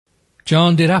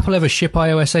John, did Apple ever ship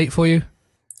iOS 8 for you?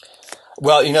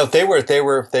 Well, they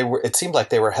were, it seemed like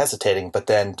they were hesitating, but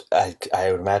then I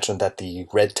would imagine that the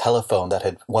red telephone that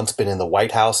had once been in the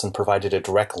White House and provided a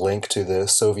direct link to the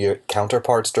Soviet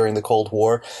counterparts during the Cold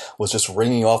War was just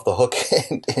ringing off the hook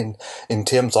in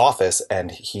Tim's office,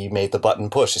 and he made the button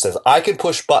push. He says, I can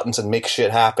push buttons and make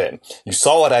shit happen. You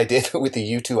saw what I did with the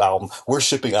U2 album. We're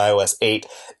shipping iOS 8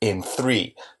 in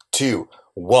 3, 2,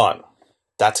 1.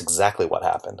 That's exactly what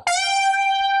happened.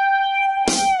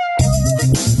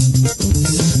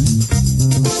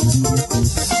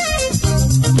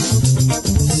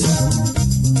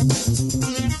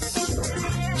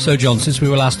 So, John, since we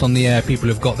were last on the air, people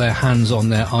have got their hands on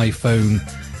their iPhone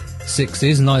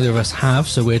 6s. Neither of us have,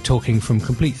 so we're talking from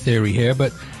complete theory here.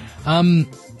 But I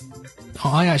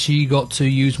actually got to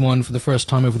use one for the first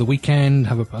time over the weekend,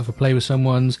 have a play with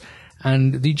someone's,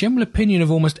 and the general opinion of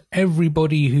almost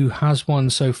everybody who has one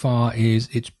so far is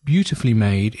it's beautifully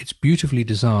made, it's beautifully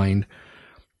designed,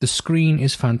 the screen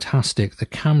is fantastic, the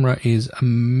camera is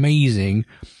amazing,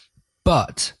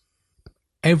 but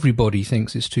everybody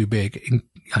thinks it's too big.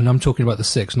 And I'm talking about the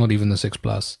 6, not even the 6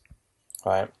 Plus.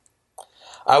 Right.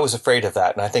 I was afraid of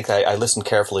that, and I think I listened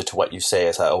carefully to what you say,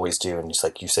 as I always do, and it's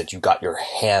like you said, you got your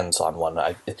hands on one.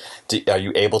 Are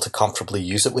you able to comfortably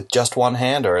use it with just one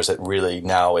hand, or is it really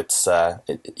now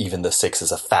even the 6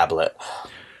 is a phablet?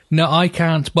 No, I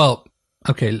can't. Well,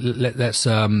 okay, let's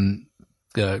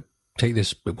take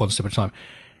this one step at a time.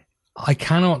 I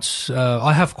cannot,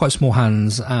 I have quite small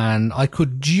hands, and I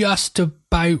could just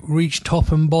about reach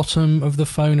top and bottom of the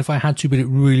phone if I had to, but it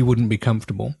really wouldn't be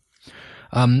comfortable.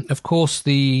 Of course,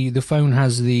 the phone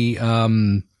has the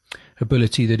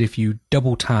ability that if you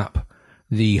double tap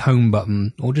the home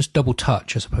button, or just double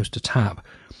touch as opposed to tap,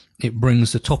 it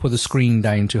brings the top of the screen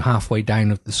down to halfway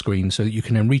down of the screen so that you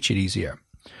can then reach it easier.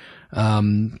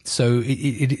 So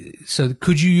so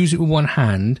could you use it with one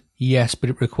hand? Yes, but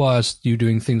it requires you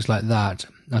doing things like that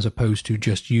as opposed to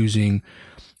just using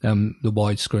the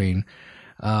widescreen.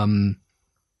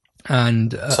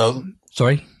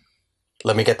 Sorry?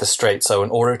 Let me get this straight. So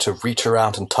in order to reach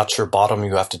around and touch your bottom,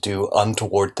 you have to do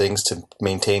untoward things to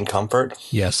maintain comfort?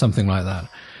 Yeah, something like that.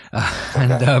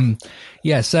 Okay. I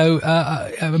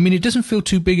mean, it doesn't feel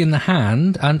too big in the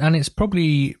hand, and it's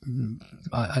probably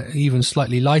even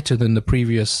slightly lighter than the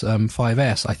previous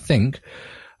 5S, I think.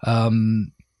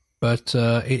 But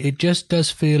it just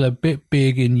does feel a bit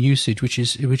big in usage, which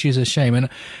is a shame. And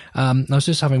I was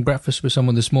just having breakfast with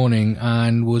someone this morning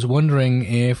and was wondering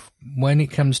if, when it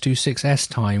comes to 6S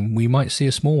time, we might see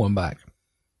a small one back.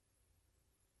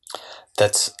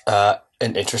 That's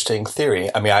an interesting theory.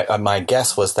 I mean, my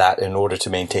guess was that in order to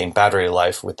maintain battery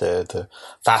life with the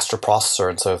faster processor,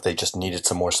 and so if they just needed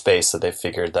some more space, so they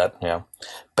figured that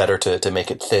better to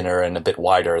make it thinner and a bit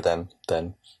wider than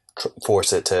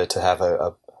force it to have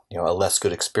a less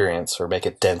good experience or make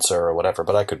it denser or whatever,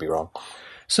 but I could be wrong.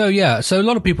 So a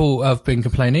lot of people have been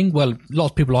complaining. Well,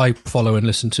 lots of people I follow and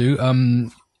listen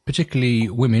to, particularly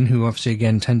women who obviously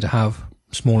again tend to have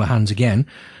smaller hands again,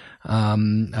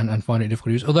 and find it difficult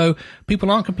to use. Although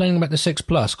people aren't complaining about the 6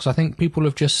 Plus, because I think people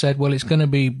have just said, well, it's going to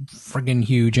be friggin'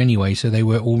 huge anyway. So they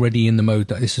were already in the mode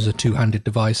that this is a two-handed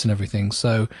device and everything.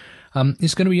 So,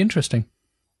 it's going to be interesting.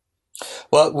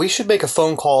 Well, we should make a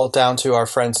phone call down to our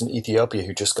friends in Ethiopia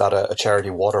who just got a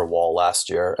charity water wall last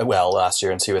year,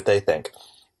 and see what they think.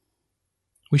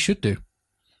 We should do.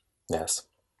 Yes.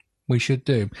 We should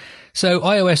do. So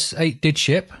iOS 8 did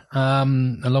ship,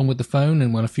 along with the phone,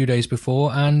 and a few days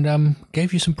before, and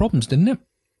gave you some problems, didn't it?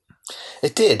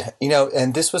 It did,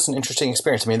 and this was an interesting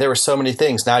experience. I mean, there were so many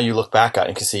things. Now you look back at it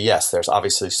and can see, yes, there's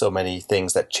obviously so many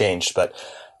things that changed, but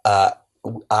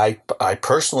I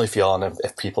personally feel, and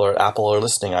if people at Apple are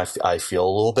listening, I feel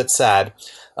a little bit sad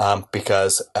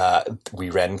because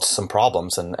we ran into some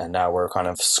problems, and now we're kind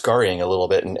of scurrying a little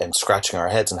bit and scratching our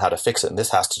heads on how to fix it. And this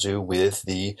has to do with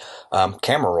the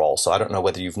camera roll. So I don't know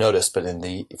whether you've noticed, but in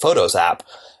the Photos app,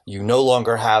 you no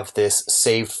longer have this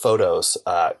saved photos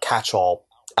catch-all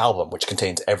album, which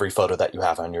contains every photo that you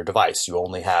have on your device. You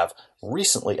only have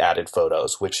recently added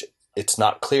photos, which it's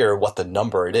not clear what the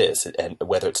number it is, and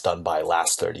whether it's done by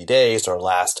last 30 days or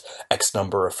last X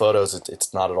number of photos.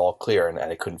 It's not at all clear, and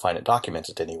I couldn't find it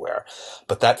documented anywhere.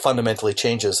 But that fundamentally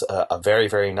changes a very,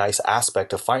 very nice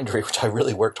aspect of Findery, which I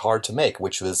really worked hard to make,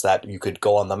 which was that you could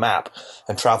go on the map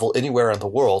and travel anywhere in the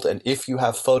world, and if you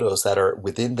have photos that are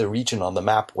within the region on the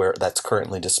map where that's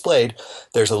currently displayed,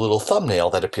 there's a little thumbnail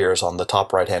that appears on the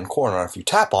top right-hand corner. If you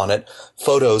tap on it,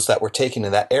 photos that were taken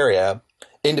in that area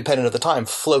independent of the time,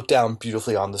 float down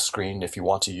beautifully on the screen. If you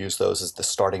want to use those as the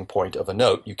starting point of a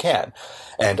note, you can.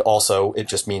 And also, it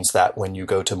just means that when you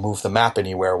go to move the map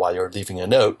anywhere while you're leaving a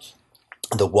note,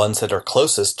 the ones that are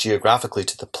closest geographically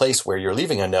to the place where you're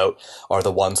leaving a note are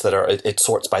the ones that are, it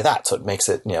sorts by that. So it makes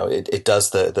it, it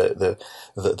does the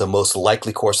most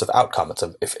likely course of outcome. It's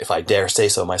if I dare say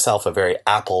so myself, a very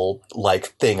Apple-like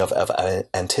thing of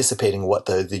anticipating what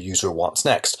the user wants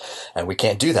next. And we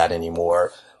can't do that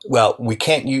anymore. Well, we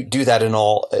can't do that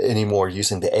anymore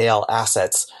using the AL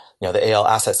assets, the AL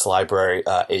Assets Library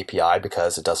API,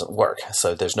 because it doesn't work.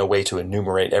 So there's no way to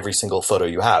enumerate every single photo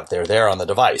you have. They're there on the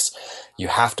device. You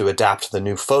have to adapt the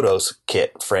new Photos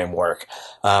Kit framework,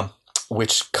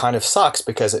 which kind of sucks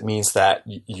because it means that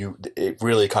it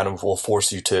really kind of will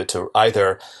force you to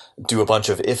either do a bunch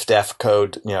of if-def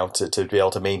code, to be able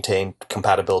to maintain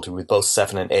compatibility with both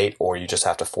 7 and 8, or you just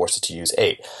have to force it to use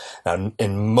 8. Now,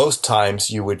 in most times,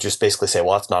 you would just basically say,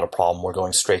 well, that's not a problem. We're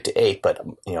going straight to 8. But,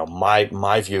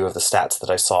 my view of the stats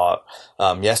that I saw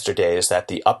yesterday is that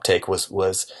the uptake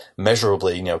was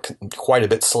measurably, quite a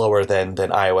bit slower than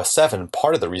iOS 7.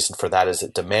 Part of the reason for that is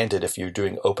it demanded, if you're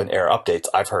doing open air updates,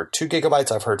 I've heard 2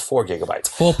 gigabytes, I've heard 4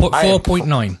 gigabytes.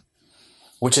 4.9.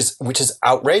 Which is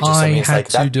outrageous. I mean, it's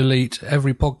had like to delete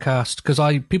every podcast because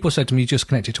people said to me, just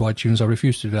connect it to iTunes. I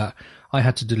refused to do that. I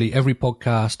had to delete every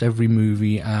podcast, every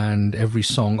movie, and every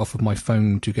song off of my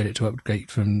phone to get it to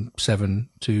update from 7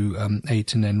 to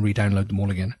 8, and then re-download them all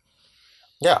again.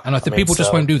 Yeah, and I think people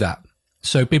just won't do that.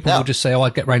 So people will just say, "Oh, I'll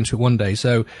get round to it one day."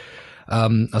 So I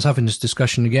was having this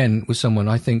discussion again with someone.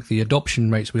 I think the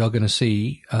adoption rates we are going to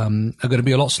see are going to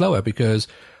be a lot slower because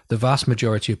the vast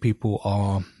majority of people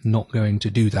are not going to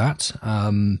do that.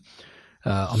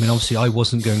 Obviously, I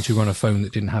wasn't going to run a phone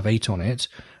that didn't have 8 on it.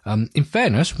 In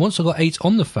fairness, once I got 8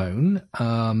 on the phone,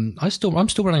 I'm still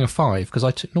running a 5 because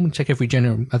I normally take every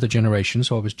other generation.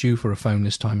 So I was due for a phone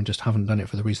this time and just haven't done it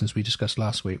for the reasons we discussed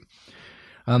last week.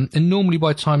 And normally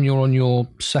by the time you're on your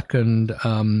second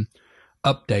major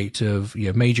update of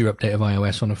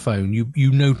iOS on a phone,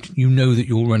 you know that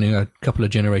you're running a couple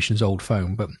of generations old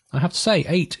phone. But I have to say,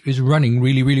 8 is running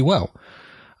really, really well.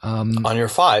 On your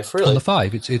 5, really? On the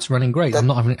 5, it's running great. I'm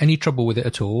not having any trouble with it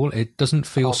at all. It doesn't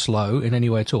feel slow in any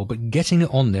way at all. But getting it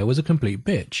on there was a complete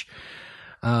bitch.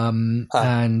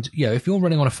 And if you're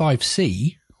running on a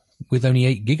 5C with only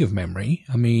 8 gig of memory,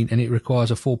 and it requires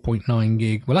a 4.9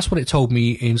 gig. Well, that's what it told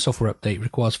me in software update. It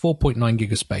requires 4.9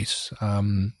 gig of space.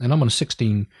 And I'm on a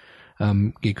 16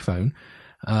 gig phone.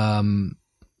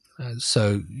 As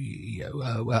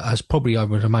probably I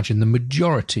would imagine the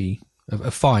majority of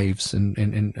 5s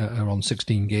are on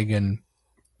 16 gig, and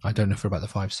I don't know for about the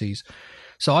 5Cs.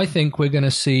 So I think we're going to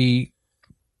see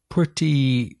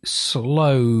pretty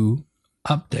slow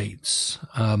updates,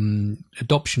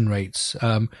 adoption rates,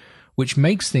 which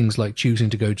makes things like choosing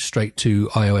to go straight to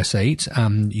iOS 8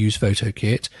 and use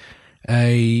PhotoKit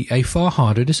a far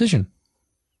harder decision.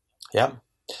 Yeah.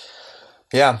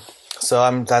 Yeah. So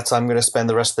I'm going to spend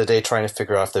the rest of the day trying to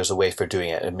figure out if there's a way for doing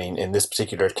it. In this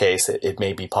particular case, it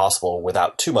may be possible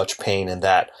without too much pain in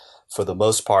that, for the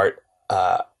most part,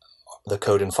 the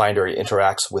code in Finder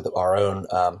interacts with our own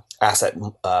asset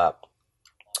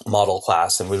model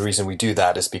class. And the reason we do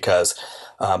that is because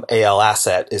AL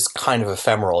asset is kind of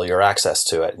ephemeral, your access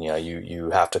to it.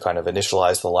 You have to kind of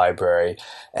initialize the library,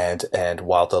 and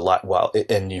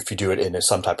if you do it in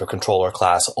some type of controller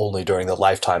class, only during the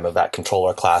lifetime of that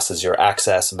controller class is your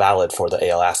access valid for the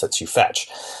AL assets you fetch.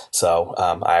 So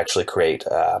I actually create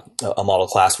a model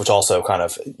class which also kind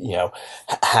of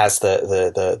has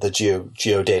the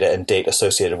geo data and date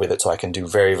associated with it, so I can do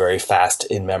very, very fast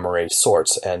in memory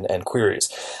sorts and queries.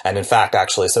 And in fact,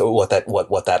 actually, so what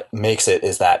that makes it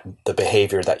is that the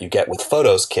behavior that you get with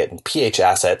Photos Kit and PH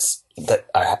assets, that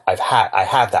I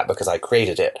have that because I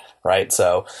created it, right?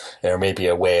 So there may be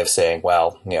a way of saying,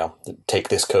 well, take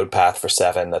this code path for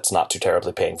 7 that's not too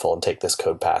terribly painful, and take this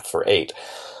code path for 8.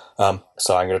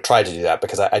 So I'm going to try to do that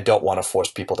because I don't want to force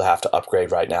people to have to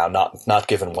upgrade right now, not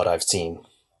given what I've seen.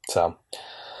 So,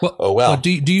 well.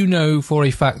 Do you know for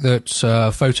a fact that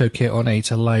PhotoKit on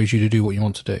 8 allows you to do what you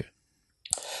want to do?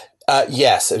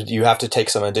 Yes, you have to take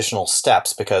some additional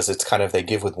steps because it's kind of, they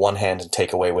give with one hand and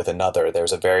take away with another.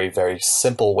 There's a very, very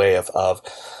simple way of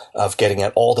getting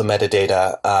at all the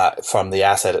metadata from the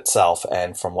asset itself.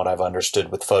 And from what I've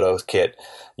understood with PhotoKit,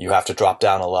 you have to drop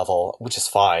down a level, which is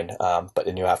fine. But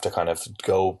then you have to kind of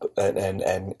go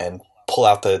and pull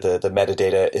out the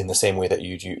metadata in the same way that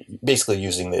you basically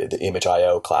using the image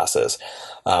IO classes.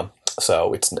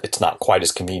 So it's not quite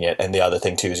as convenient. And the other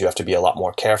thing too is you have to be a lot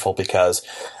more careful because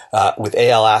with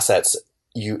AL assets,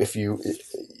 if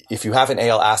if you have an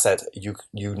AL asset, you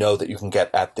know that you can get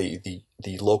at the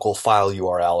local file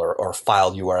URL or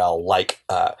file URL like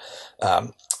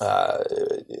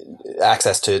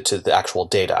access to the actual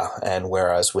data. And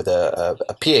whereas with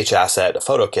a PH asset, a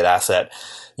PhotoKit asset,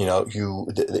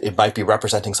 it might be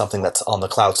representing something that's on the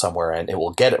cloud somewhere, and it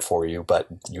will get it for you, but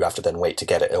you have to then wait to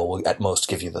get it. It will at most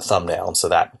give you the thumbnail, and so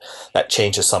that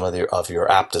changes some of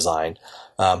your app design.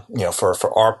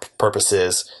 For our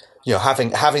purposes, having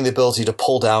the ability to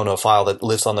pull down a file that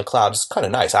lives on the cloud is kind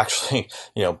of nice. Actually,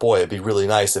 boy, it'd be really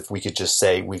nice if we could just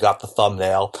say we got the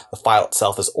thumbnail, the file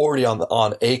itself is already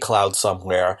on a cloud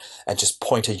somewhere, and just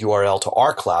point a URL to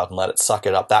our cloud and let it suck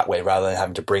it up that way, rather than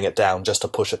having to bring it down just to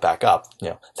push it back up.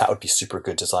 That would be super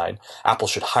good design. Apple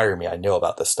should hire me. I know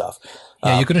about this stuff.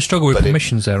 Yeah, you're going to struggle with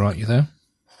permissions there, aren't you? Though.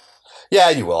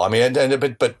 Yeah, you will. I mean,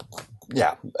 but.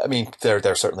 Yeah, I mean, there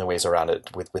are certainly ways around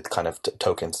it with kind of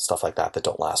tokens and stuff like that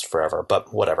don't last forever,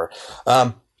 but whatever.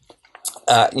 I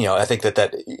think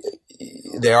that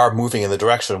they are moving in the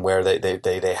direction where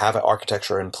they have an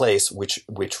architecture in place which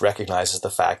recognizes the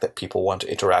fact that people want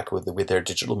to interact with their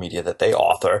digital media that they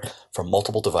author from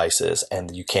multiple devices,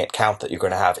 and you can't count that you're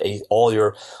going to have all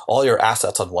your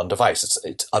assets on one device.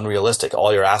 It's unrealistic.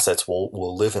 All your assets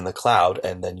will live in the cloud,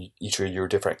 and then each of your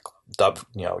different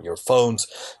your phones,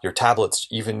 your tablets,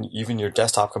 even your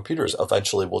desktop computers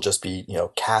eventually will just be,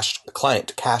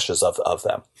 client caches of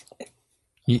them.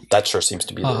 That sure seems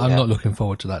to be I'm not looking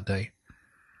forward to that day.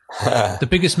 The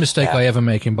biggest mistake I ever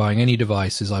make in buying any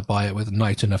device is I buy it with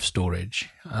not enough storage.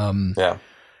 And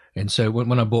so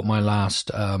when I bought my last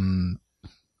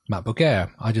MacBook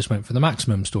Air, I just went for the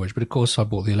maximum storage. But of course, I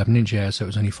bought the 11-inch Air, so it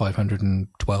was only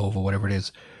 512 or whatever it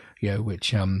is,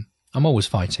 which I'm always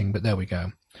fighting. But there we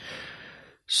go.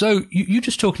 So you're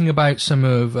just talking about some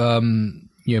of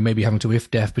maybe having to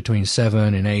if-def between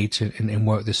 7 and 8 and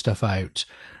work this stuff out.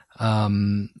 I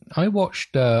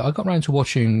got around to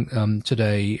watching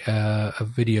today a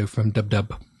video from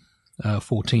DubDub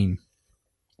 14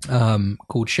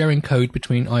 called Sharing Code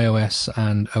Between iOS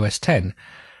and OS 10,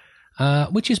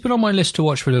 which has been on my list to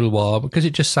watch for a little while because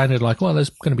it just sounded like, well, there's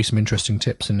going to be some interesting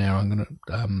tips in there. I'm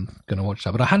going to watch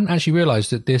that. But I hadn't actually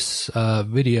realized that this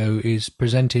video is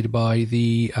presented by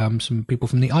some people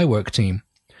from the iWork team.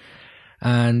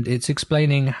 And it's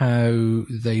explaining how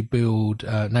they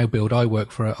now build iWork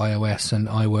for iOS and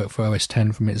iWork for OS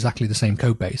 10 from exactly the same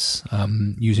code base,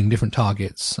 using different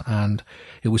targets. And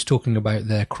it was talking about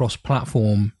their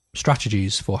cross-platform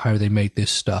strategies for how they made this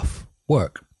stuff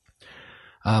work.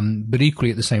 But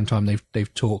equally at the same time,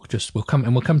 they've talked we'll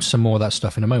come to some more of that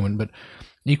stuff in a moment, but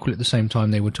equally at the same time,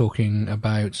 they were talking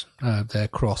about, their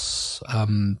cross,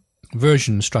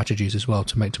 version strategies as well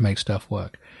to make stuff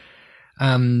work.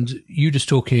 And you just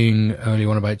talking earlier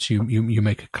on about you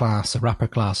make a class, a wrapper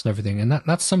class and everything. And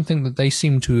that's something that they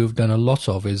seem to have done a lot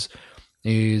of is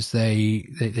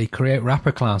they create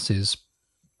wrapper classes,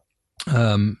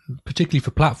 particularly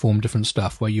for platform different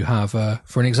stuff where you have,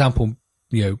 for an example,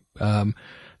 they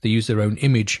use their own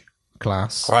image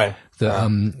class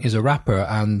that is a wrapper,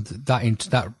 and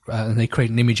and they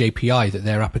create an image API that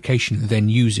their application then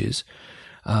uses.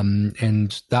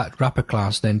 And that wrapper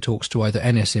class then talks to either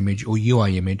NS image or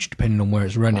UI image, depending on where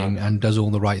it's running, and does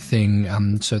all the right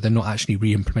thing. So they're not actually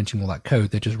re-implementing all that code;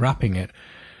 they're just wrapping it.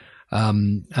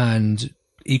 And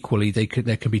equally, there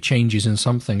can be changes in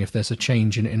something. If there's a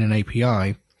change in an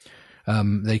API,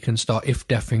 they can start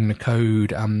if-defing the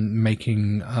code and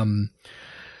making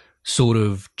sort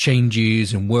of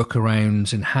changes and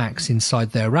workarounds and hacks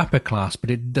inside their wrapper class, but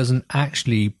it doesn't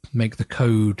actually make the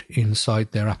code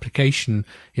inside their application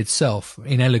itself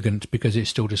inelegant because it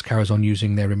still just carries on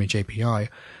using their image API.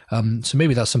 So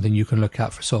maybe that's something you can look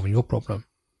at for solving your problem.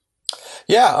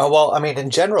 Yeah, well, I mean,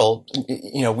 in general,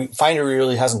 Finder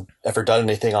really hasn't ever done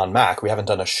anything on Mac. We haven't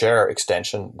done a share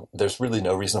extension. There's really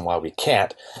no reason why we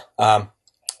can't.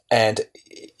 And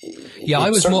yeah, I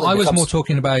was more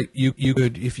talking about you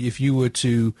could if you were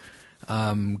to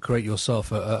create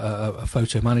yourself a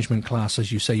photo management class,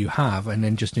 as you say you have, and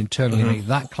then just internally make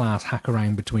that class hack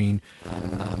around between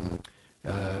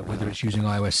whether it's using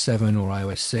iOS 7 or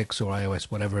iOS 6 or iOS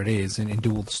whatever it is, and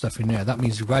do all the stuff in there. That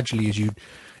means gradually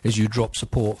as you drop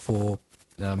support for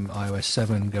iOS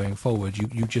 7 going forward,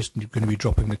 you're going to be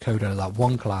dropping the code out of that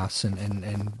one class,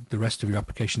 and the rest of your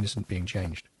application isn't being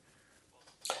changed.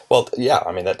 Well, yeah,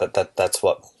 I mean that's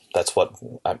what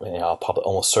I'll probably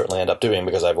almost certainly end up doing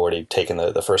because I've already taken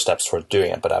the first steps towards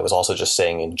doing it. But I was also just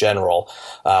saying in general,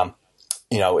 the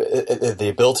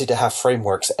ability to have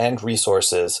frameworks and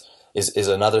resources is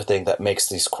another thing that makes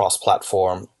these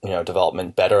cross-platform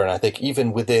development better. And I think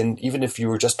even if you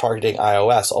were just targeting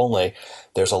iOS only,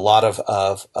 there's a lot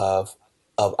of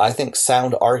I think,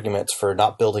 sound arguments for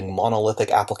not building monolithic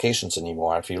applications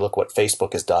anymore. If you look what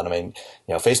Facebook has done, I mean,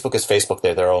 Facebook is Facebook;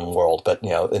 they're their own world. But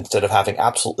instead of having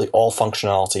absolutely all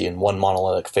functionality in one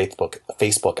monolithic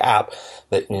Facebook app,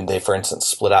 they, for instance,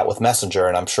 split out with Messenger,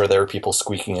 and I'm sure there are people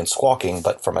squeaking and squawking.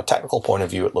 But from a technical point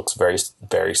of view, it looks very,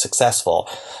 very successful.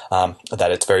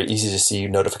 That it's very easy to see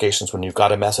notifications when you've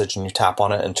got a message and you tap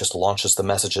on it, and it just launches the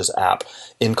Messages app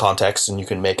in context, and you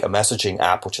can make a messaging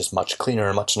app which is much cleaner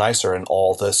and much nicer, and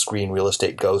all the screen real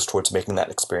estate goes towards making that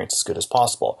experience as good as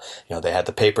possible. They had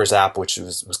the Papers app, which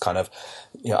was kind of,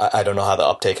 I don't know how the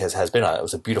uptake has been on it. It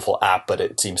was a beautiful app, but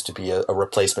it seems to be a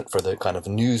replacement for the kind of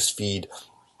news feed,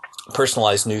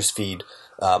 personalized news feed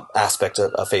aspect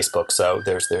of Facebook. So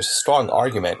there's a strong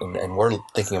argument, and we're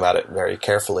thinking about it very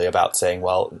carefully about saying,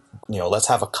 well, let's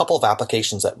have a couple of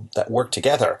applications that work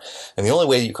together. And the only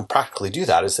way you can practically do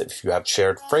that is if you have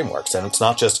shared frameworks. And it's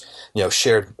not just,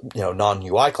 shared,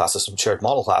 non-UI classes, some shared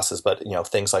model classes, but,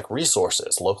 things like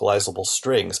resources, localizable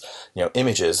strings,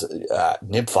 images,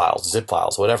 nib files, zip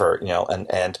files, whatever,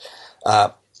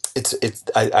 I'd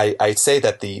say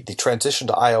that the transition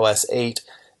to iOS 8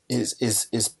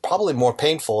 is probably more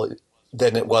painful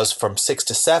than it was from 6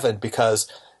 to 7, because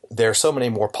there are so many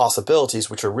more possibilities,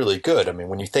 which are really good. I mean,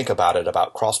 when you think about it,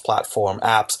 about cross-platform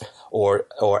apps or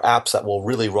apps that will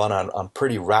really run on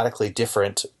pretty radically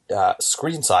different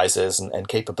screen sizes and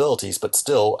capabilities, but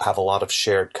still have a lot of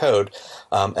shared code,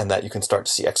 and that you can start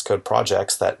to see Xcode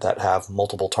projects that have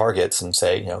multiple targets and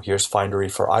say, here's Findery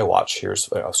for iWatch, here's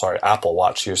Apple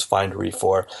Watch, here's Findery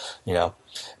for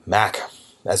Mac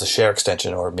as a share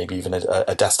extension, or maybe even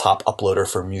a desktop uploader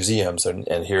for museums, and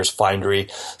here's Findery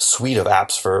suite of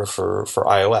apps for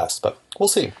iOS. But we'll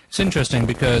see. It's interesting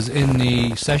because in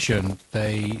the session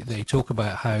they talk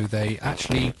about how they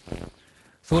actually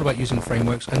thought about using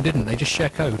frameworks and didn't. They just share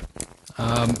code,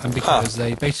 and because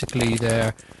they basically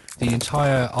the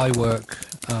entire iWork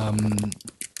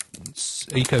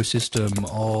ecosystem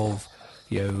of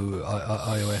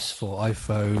iOS for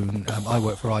iPhone,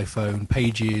 iWork for iPhone,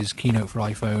 Pages, Keynote for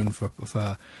iPhone, for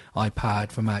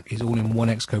iPad, for Mac, is all in one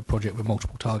Xcode project with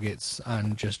multiple targets,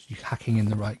 and just hacking's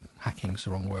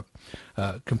the wrong word,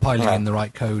 compiling in the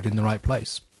right code in the right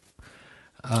place.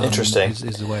 Interesting.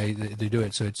 Is the way they do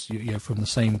it. So it's from the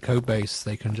same code base,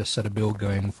 they can just set a build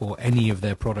going for any of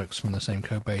their products from the same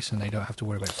code base, and they don't have to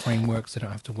worry about frameworks. They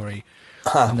don't have to worry,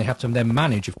 and they have to then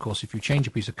manage. Of course, if you change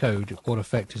a piece of code, what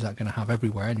effect is that going to have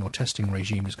everywhere? And your testing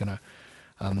regime is going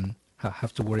to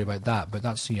have to worry about that. But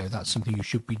that's that's something you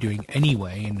should be doing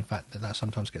anyway. And in fact, that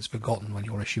sometimes gets forgotten when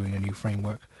you're issuing a new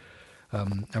framework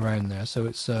around there. So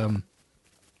it's So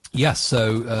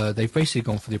they've basically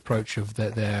gone for the approach of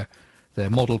their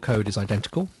model code is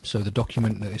identical, so the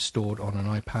document that is stored on an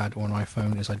iPad or an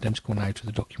iPhone is identical now to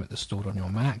the document that's stored on your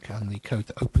Mac, and the code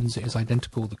that opens it is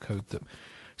identical, the code that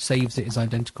saves it is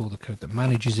identical, the code that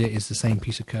manages it is the same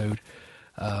piece of code.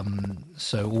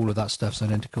 So all of that stuff's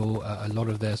identical. A lot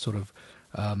of their sort of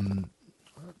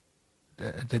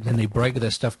then they break their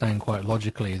stuff down quite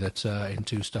logically, that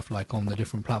into stuff like on the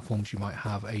different platforms you might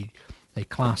have a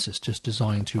class that's just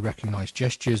designed to recognize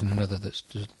gestures, and another that's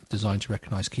designed to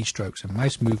recognize keystrokes and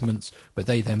mouse movements, but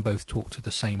they then both talk to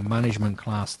the same management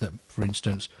class that, for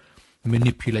instance,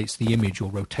 manipulates the image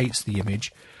or rotates the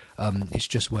image. It's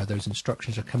just where those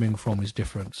instructions are coming from is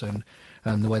different, and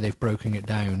the way they've broken it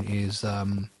down is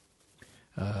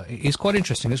quite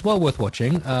interesting. It's well worth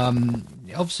watching.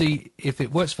 Obviously, if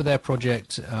it works for their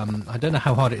project, I don't know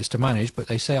how hard it is to manage, but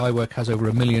they say iWork has over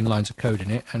 1 million lines of code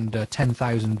in it and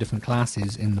 10,000 different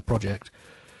classes in the project.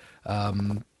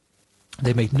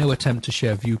 They made no attempt to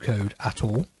share view code at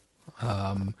all,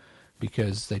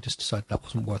 because they just decided that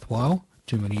wasn't worthwhile.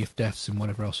 Too many if-defs and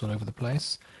whatever else all over the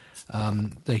place.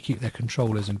 They keep their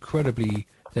controllers incredibly...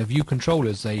 Their view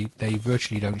controllers, they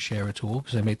virtually don't share at all,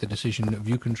 because they made the decision that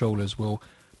view controllers will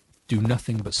do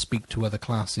nothing but speak to other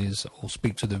classes or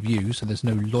speak to the view, so there's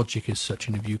no logic as such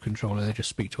in a view controller, they just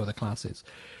speak to other classes.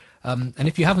 And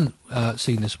if you haven't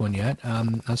seen this one yet,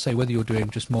 I'd say whether you're doing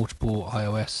just multiple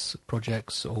iOS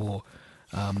projects or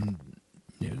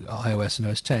iOS and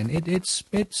OS 10, it's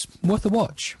worth a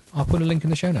watch. I'll put a link in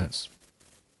the show notes.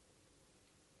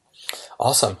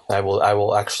 Awesome. I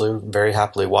will actually very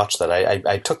happily watch that.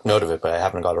 I took note of it, but I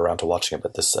haven't got around to watching it.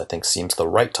 But this, I think, seems the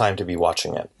right time to be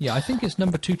watching it. Yeah, I think it's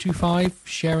number 225,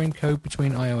 sharing code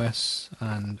between iOS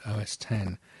and OS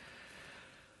 10.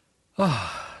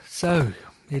 So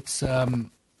it's other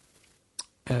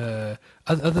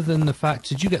than the fact,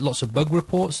 did you get lots of bug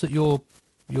reports that your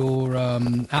your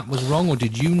app was wrong, or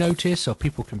did you notice? Are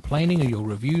people complaining? Are your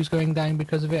reviews going down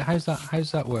because of it? How's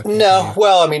that working? No,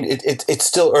 well, I mean, it's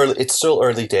still early. It's still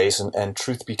early days, and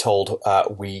truth be told,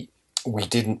 we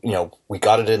didn't, we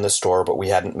got it in the store, but we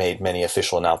hadn't made many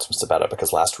official announcements about it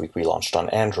because last week we launched on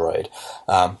Android.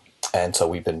 And so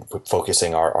we've been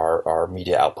focusing our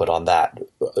media output on that.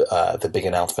 The big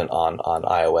announcement on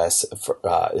iOS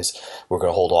is we're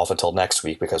going to hold off until next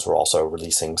week because we're also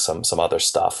releasing some other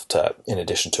stuff in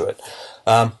addition to it.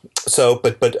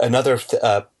 But another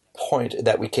point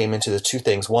that we came into the two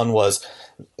things. One was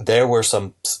there were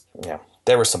some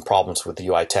problems with the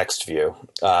UI text view.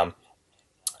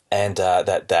 And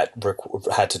that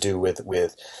had to do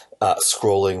with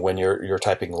scrolling when you're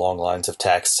typing long lines of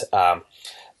text.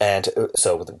 And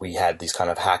so we had these kind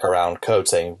of hack around code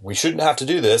saying we shouldn't have to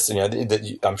do this.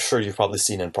 That I'm sure you've probably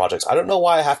seen in projects. I don't know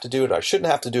why I have to do it. I shouldn't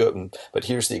have to do it. But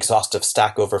here's the exhaustive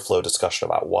Stack Overflow discussion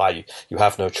about why you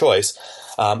have no choice.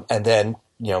 And then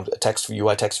UI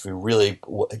text view really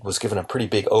was given a pretty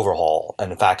big overhaul.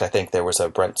 And in fact, I think there was a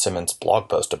Brent Simmons blog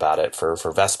post about it for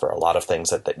Vesper. A lot of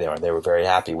things that they were very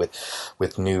happy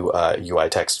with new UI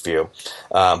text view.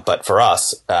 But for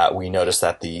us, we noticed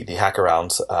that the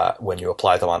hackarounds, when you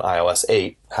apply them on iOS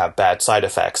 8, have bad side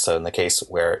effects. So in the case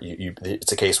where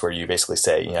it's a case where you basically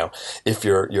say, if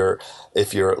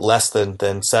you're less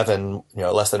than 7,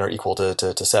 less than or equal to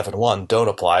 7.1, don't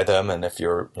apply them. And if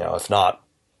if not,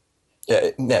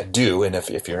 do, and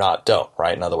if you're not, don't,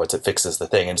 right? In other words, it fixes the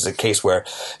thing. And it's a case where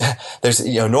there's,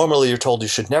 normally you're told you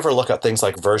should never look up things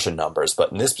like version numbers, but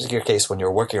in this particular case, when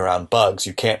you're working around bugs,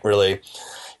 you can't really,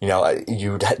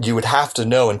 you would have to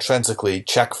know intrinsically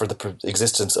check for the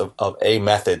existence of a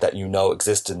method that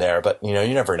exists in there, but you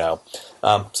never know.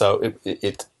 So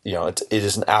it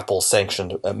is an Apple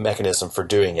sanctioned mechanism for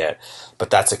doing it, but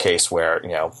that's a case where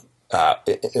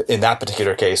in that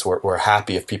particular case, we're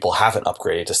happy if people haven't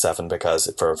upgraded to 7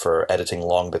 because for editing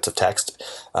long bits of text,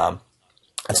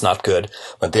 it's not good.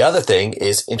 But the other thing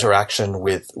is interaction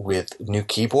with new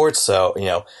keyboards. So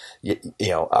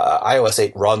iOS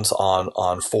 8 runs on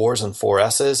 4s and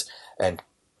 4Ss, and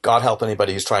God help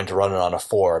anybody who's trying to run it on a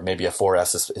 4. Maybe a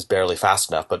 4S is barely fast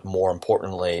enough, but more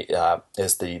importantly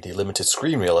is the limited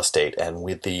screen real estate. And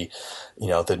with the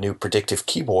new predictive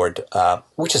keyboard,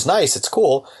 which is nice, it's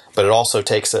cool, but it also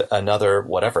takes another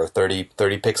 30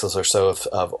 pixels or so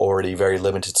of already very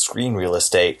limited screen real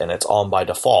estate, and it's on by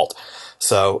default.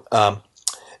 So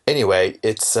anyway,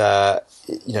 it's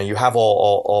you have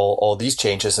all these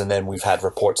changes, and then we've had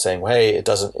reports saying, well, hey, it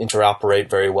doesn't interoperate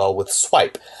very well with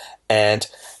Swipe, and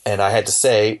I had to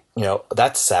say,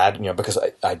 that's sad, because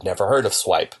I'd never heard of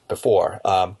Swipe before.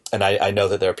 And I know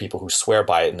that there are people who swear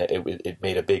by it, and it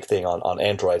made a big thing on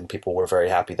Android, and people were very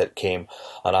happy that it came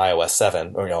on iOS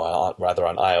 7, or rather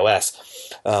on iOS.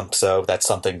 So that's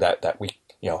something that we,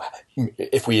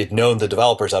 if we had known the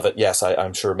developers of it, yes,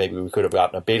 I'm sure maybe we could have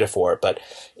gotten a beta for it. But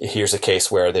here's a case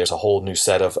where there's a whole new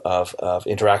set of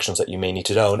interactions that you may need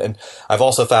to know. And I've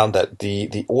also found that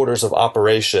the orders of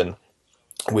operation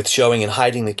with showing and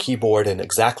hiding the keyboard and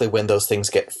exactly when those things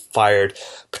get fired,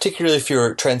 particularly if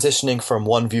you're transitioning from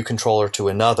one view controller to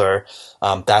another,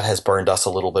 that has burned us a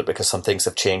little bit because some things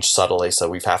have changed subtly. So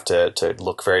we've have to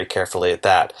look very carefully at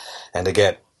that. And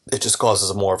again, it just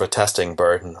causes more of a testing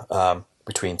burden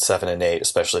between 7 and 8,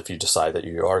 especially if you decide that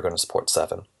you are going to support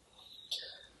 7.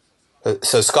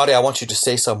 So Scotty, I want you to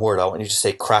say some word. I want you to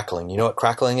say crackling. You know what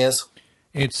crackling is?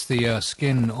 It's the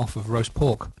skin off of roast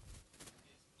pork.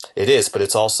 It is, but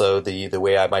it's also the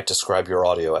way I might describe your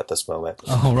audio at this moment.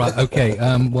 Oh, right. Okay.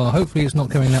 Well, hopefully it's not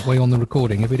coming that way on the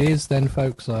recording. If it is, then,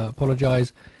 folks, I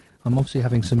apologize. I'm obviously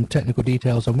having some technical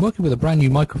details. I'm working with a brand new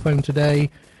microphone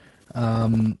today.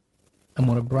 And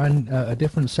what a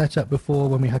different setup before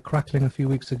when we had crackling a few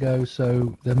weeks ago.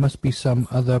 So there must be some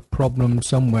other problem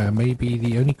somewhere. Maybe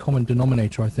the only common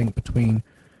denominator, I think, between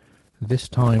this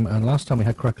time and last time we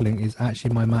had crackling is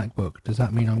actually my MacBook. Does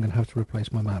that mean I'm going to have to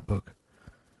replace my MacBook?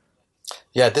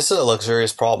 Yeah, this is a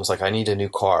luxurious problem. It's like, I need a new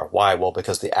car. Why? Well,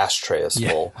 because the ashtray is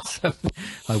full.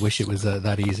 I wish it was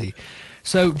that easy.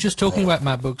 So just talking about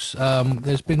MacBooks,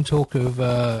 there's been talk of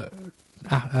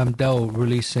Dell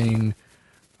releasing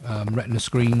Retina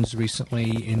screens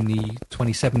recently in the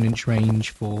 27-inch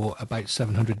range for about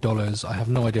 $700. I have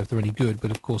no idea if they're any good,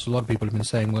 but of course a lot of people have been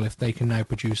saying, well, if they can now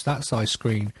produce that size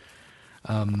screen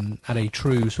at a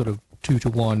true sort of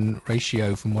 2-to-1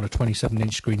 ratio from what a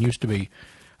 27-inch screen used to be,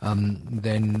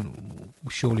 then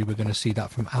surely we're going to see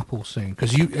that from Apple soon.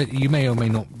 Because you may or may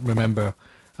not remember,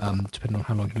 depending on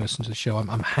how long you listen to the show,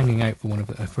 I'm hanging out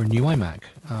for a new iMac.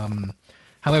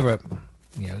 However,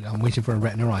 I'm waiting for a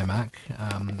Retina iMac,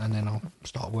 and then I'll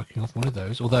start working off one of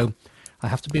those. Although I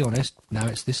have to be honest, now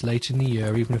it's this late in the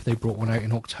year, even if they brought one out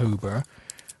in October,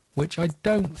 which I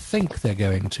don't think they're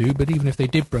going to, but even if they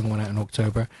did bring one out in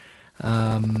October,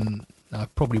 I'll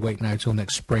probably wait now till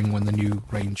next spring when the new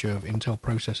range of Intel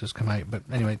processors come out. But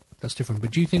anyway, that's different.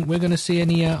 But do you think we're going to see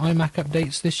any iMac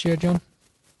updates this year, John?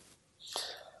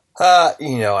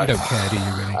 You know, You don't care, do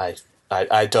you, really?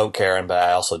 I don't care, but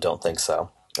I also don't think so.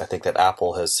 I think that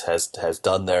Apple has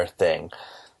done their thing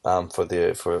for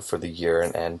the year,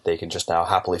 and they can just now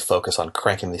happily focus on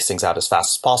cranking these things out as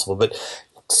fast as possible. But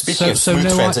speaking of smooth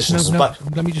transitions,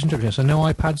 let me just interrupt you. So no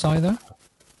iPads either?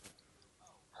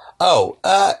 Oh,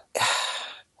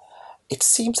 it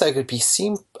seems like it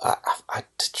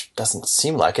doesn't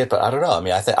seem like it, but I don't know. I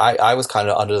mean, I was kind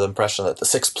of under the impression that the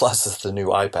 6 Plus is the new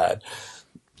iPad.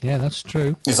 Yeah, that's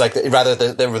true. It's like rather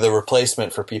they were the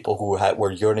replacement for people who were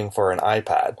yearning for an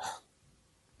iPad.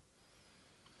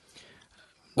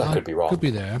 That could be wrong. Could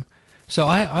be there. So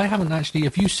I haven't actually.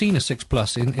 Have you seen a 6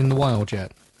 Plus in the wild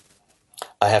yet?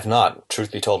 I have not.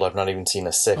 Truth be told, I've not even seen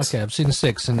a 6. Okay, I've seen a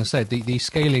 6, and I said the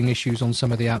scaling issues on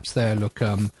some of the apps there look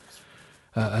a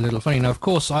little funny. Now, of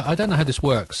course, I don't know how this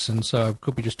works, and so I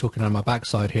could be just talking on my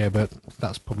backside here, but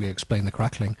that's probably explain the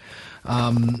crackling.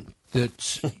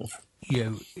 That you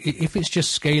know, if it's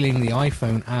just scaling the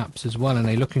iPhone apps as well, and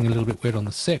they're looking a little bit weird on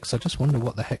the 6, I just wonder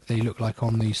what the heck they look like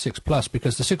on the 6 Plus,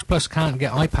 because the 6 Plus can't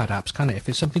get iPad apps, can it? If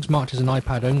it's something's marked as an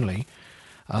iPad only,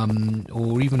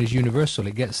 or even as universal,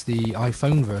 it gets the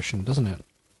iPhone version, doesn't it?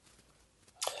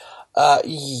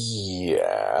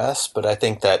 Yes, but I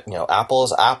think that, you know, Apple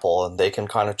is Apple, and they can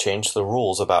kind of change the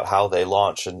rules about how they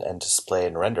launch and display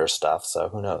and render stuff, so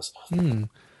who knows? I'm going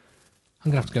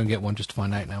to have to go and get one just to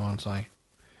find out now, aren't I?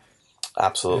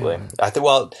 Absolutely. I think.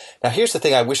 Well, now here's the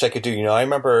thing I wish I could do. You know, I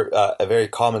remember a very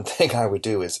common thing I would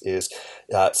do is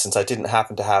since I didn't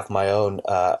happen to have my own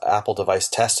Apple device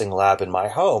testing lab in my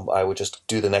home, I would just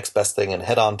do the next best thing and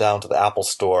head on down to the Apple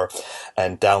store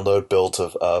and download builds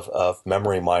of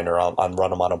Memory Miner on run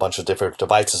them on a bunch of different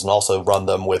devices, and also run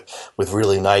them with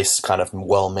really nice kind of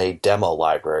well-made demo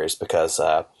libraries, because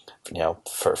you know,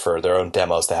 for their own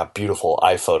demos, they have beautiful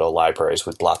iPhoto libraries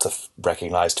with lots of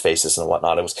recognized faces and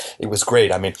whatnot. It was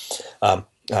great. I mean,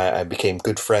 I became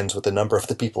good friends with a number of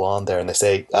the people on there, and they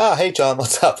say, hey John,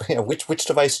 what's up? You know, which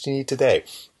device do you need today?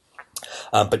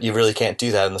 But you really can't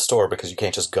do that in the store, because you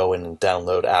can't just go in and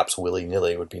download apps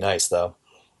willy-nilly. It would be nice, though.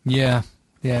 Yeah,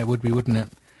 it would be, wouldn't it?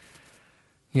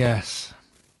 Yes.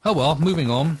 Oh well, moving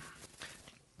on.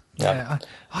 Yeah,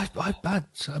 I've had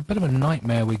a bit of a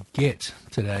nightmare with Git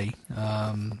today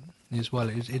as well.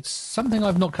 It's something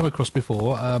I've not come across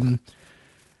before. For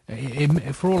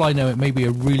all I know, it may be a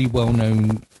really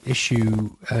well-known issue,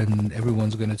 and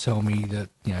everyone's going to tell me that,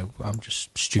 you know, I'm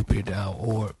just stupid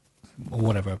or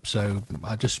whatever. So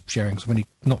I'm just sharing, because I've only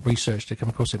not researched to come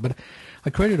across it. But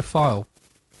I created a file.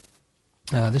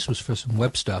 This was for some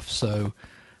web stuff. So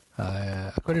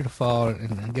I created a file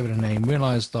and gave it a name.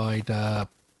 Realized I'd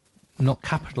not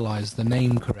capitalized the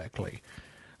name correctly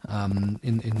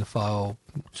in the file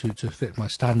to fit my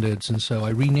standards, and so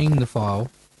I renamed the file.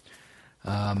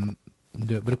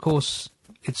 But of course,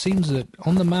 it seems that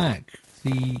on the Mac,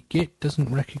 the Git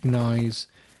doesn't recognize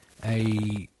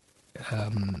a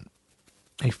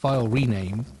file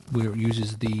rename where it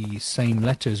uses the same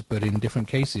letters but in different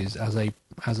cases it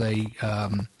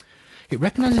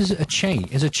recognizes a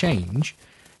change,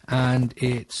 and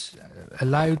it's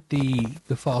allowed the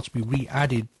file to be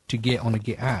re-added to Git on a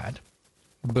Git add,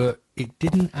 but it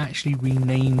didn't actually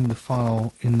rename the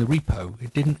file in the repo.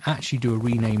 It didn't actually do a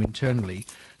rename internally.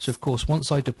 So of course,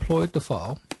 once I deployed the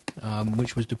file,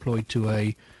 which was deployed to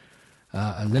a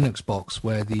Linux box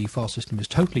where the file system is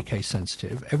totally case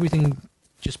sensitive, everything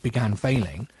just began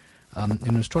failing. And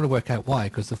I was trying to work out why,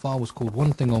 because the file was called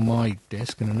one thing on my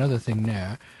disk and another thing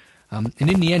there. And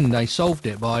in the end, I solved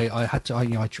it by I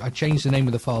changed the name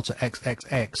of the file to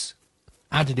XXX,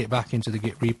 added it back into the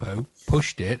Git repo,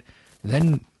 pushed it,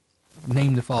 then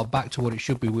named the file back to what it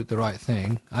should be with the right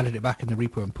thing, added it back in the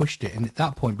repo and pushed it. And at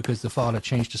that point, because the file had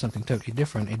changed to something totally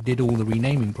different, it did all the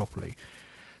renaming properly.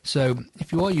 So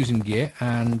if you are using Git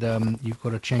and you've got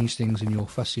to change things and you're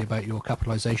fussy about your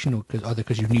capitalization, or either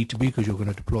because you need to be because you're going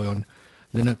to deploy on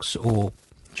Linux, or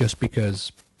just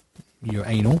because you're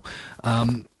anal,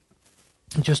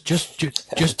 just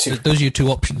those are your two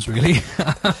options, really.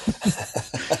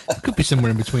 Could be somewhere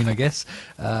in between, I guess.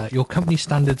 Your company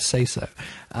standards say so.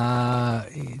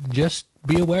 Just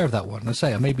be aware of that one. I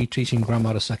say I may be teaching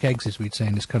grandma to suck eggs, as we'd say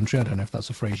in this country. I don't know if that's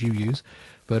a phrase you use,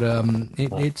 but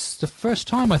it's the first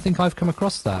time I think I've come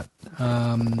across that,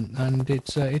 and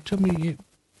it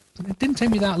didn't take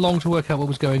me that long to work out what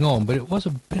was going on, but it was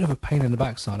a bit of a pain in the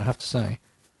backside, I have to say.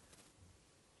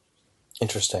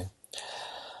 Interesting.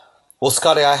 Well,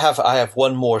 Scotty, I have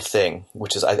one more thing,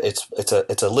 which is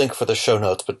it's a link for the show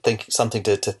notes, but something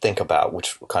to think about,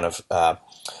 which kind of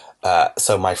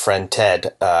so my friend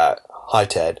Ted, hi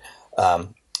Ted,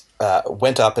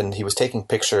 went up and he was taking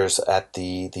pictures at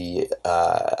the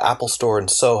Apple store in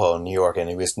Soho, New York, and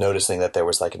he was noticing that there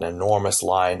was like an enormous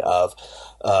line of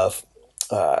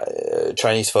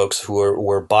Chinese folks who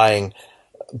were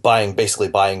basically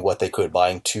buying what they could,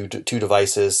 buying two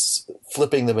devices,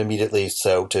 flipping them immediately,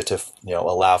 so to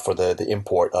allow for the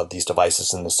import of these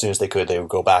devices, and as soon as they could, they would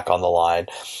go back on the line.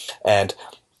 And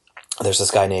there's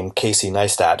this guy named Casey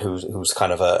Neistat who's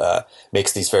kind of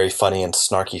makes these very funny and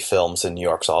snarky films in New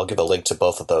York. So I'll give a link to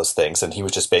both of those things. And he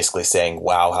was just basically saying,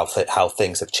 wow, how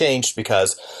things have changed,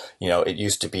 because, it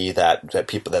used to be that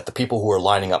the people who were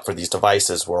lining up for these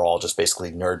devices were all just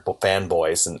basically nerd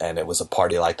fanboys, and it was a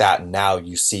party like that. And now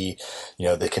you see,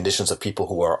 the conditions of people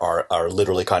who are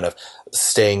literally kind of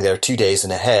staying there 2 days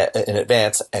in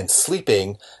advance and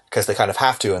sleeping, because they kind of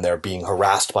have to, and they're being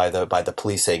harassed by the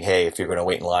police saying, hey, if you're going to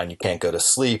wait in line, you can't go to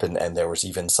sleep. And there was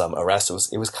even some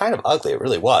arrests. It was kind of ugly. It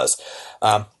really was.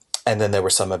 And then there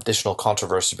was some additional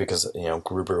controversy because,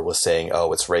 Gruber was saying,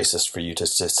 oh, it's racist for you to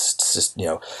just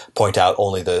point out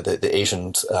only the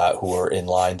Asians who were in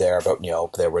line there, but,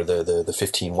 there were the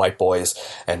 15 white boys,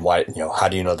 and why, how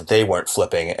do you know that they weren't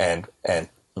flipping? And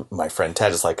my friend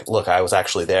Ted is like, look, I was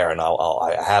actually there, and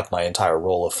I have my entire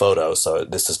roll of photos. So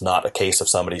this is not a case of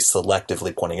somebody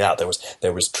selectively pointing it out.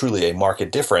 There was truly a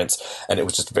marked difference, and it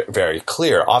was just very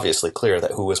clear, obviously clear,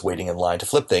 that who was waiting in line to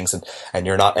flip things, and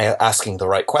you're not asking the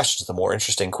right questions. The more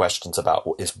interesting questions about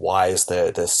is why is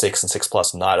the 6 and 6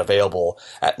 Plus not available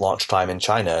at launch time in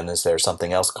China, and is there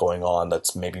something else going on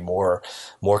that's maybe more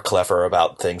clever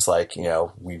about things like,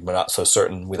 we're not so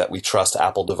certain that we trust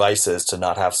Apple devices to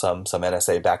not have some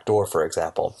NSA backdoor, for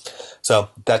example. So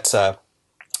that's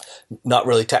not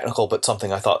really technical, but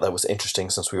something I thought that was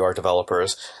interesting, since we are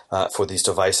developers for these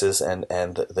devices, and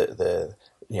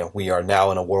we are now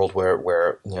in a world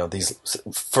where these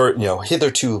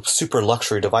hitherto super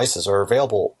luxury devices are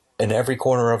available in every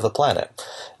corner of the planet.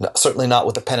 Certainly not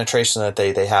with the penetration that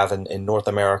they have in North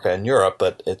America and Europe,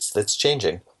 but it's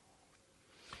changing.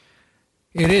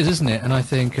 It is, isn't it? And I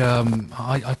think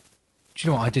do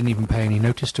you know what? I didn't even pay any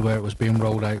notice to where it was being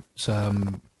rolled out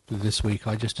this week.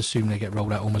 I just assumed they get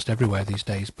rolled out almost everywhere these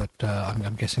days, but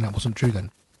I'm guessing that wasn't true then.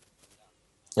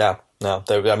 Yeah, no.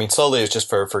 Slowly it's just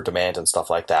for demand and stuff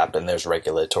like that, and there's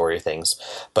regulatory things.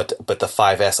 But the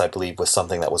 5S, I believe, was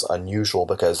something that was unusual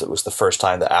because it was the first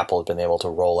time that Apple had been able to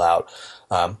roll out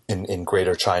in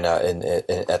Greater China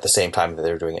at the same time that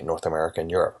they were doing it in North America and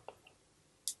Europe.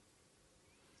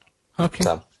 Okay,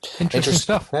 so, interesting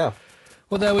stuff. Yeah.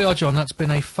 Well, there we are, John. That's been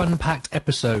a fun-packed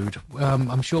episode.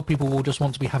 I'm sure people will just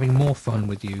want to be having more fun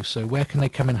with you. So where can they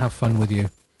come and have fun with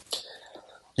you?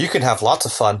 You can have lots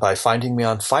of fun by finding me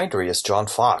on Findery as John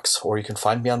Fox, or you can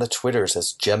find me on the Twitters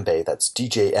as Djembe. That's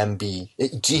DJMB.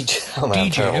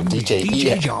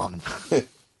 DJ John.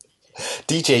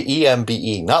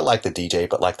 DJEMBE, not like the DJ,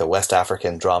 but like the West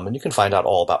African drum. And you can find out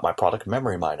all about my product,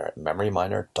 Memory Miner, at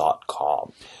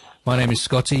memoryminer.com. My name is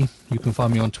Scotty. You can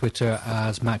find me on Twitter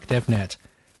as MacDevNet.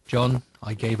 John,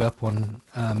 I gave up on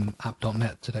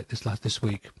app.net this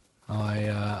week.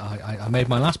 I made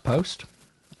my last post.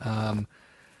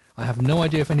 I have no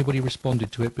idea if anybody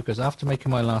responded to it, because after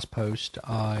making my last post,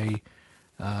 I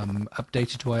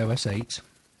updated to iOS 8,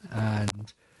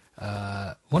 and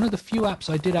one of the few apps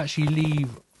I did actually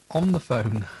leave on the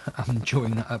phone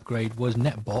during that upgrade was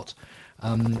NetBot,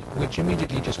 which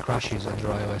immediately just crashes under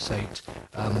iOS 8.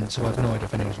 So I've no idea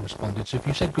if anyone's responded. So if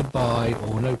you said goodbye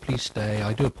or no, please stay,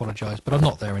 I do apologise, but I'm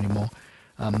not there anymore.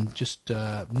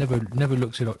 Never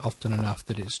looks at it often enough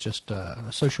that it's just a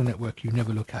social network you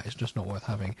never look at. It's just not worth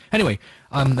having. Anyway,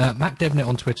 I'm MacDevNet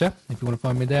on Twitter. If you want to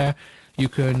find me there, you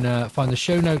can find the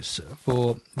show notes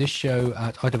for this show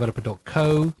at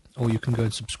iDeveloper.co, or you can go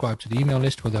and subscribe to the email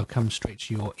list where they'll come straight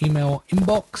to your email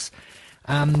inbox.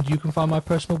 And you can find my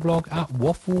personal blog at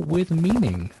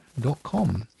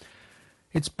wafflewithmeaning.com.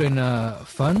 It's been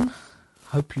fun.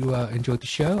 Hope you enjoyed the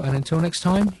show. And until next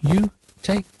time, you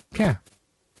take care.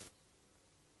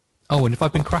 Oh, and if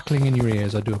I've been crackling in your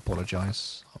ears, I do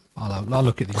apologise. I'll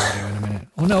look at the audio in a minute.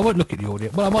 Oh, no, I won't look at the audio.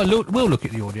 Well, will look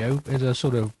at the audio. It's a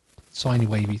sort of sine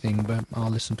wavy thing, but I'll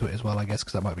listen to it as well, I guess,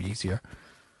 because that might be easier.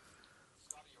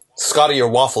 Scotty, you're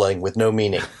waffling with no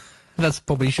meaning. That's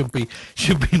probably should be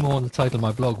more on the title of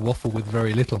my blog, Waffle with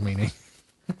Very Little Meaning.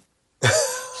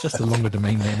 It's just a longer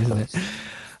domain name, isn't it?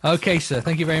 Okay, sir,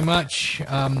 thank you very much.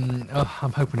 I'm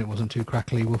hoping it wasn't too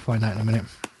crackly. We'll find out in a minute.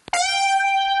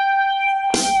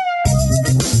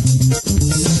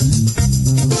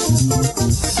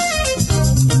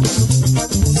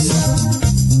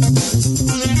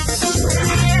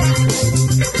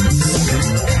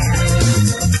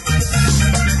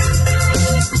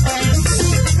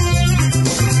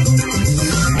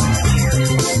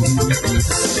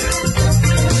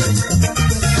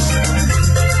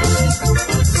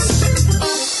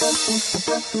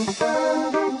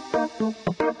 Thank you.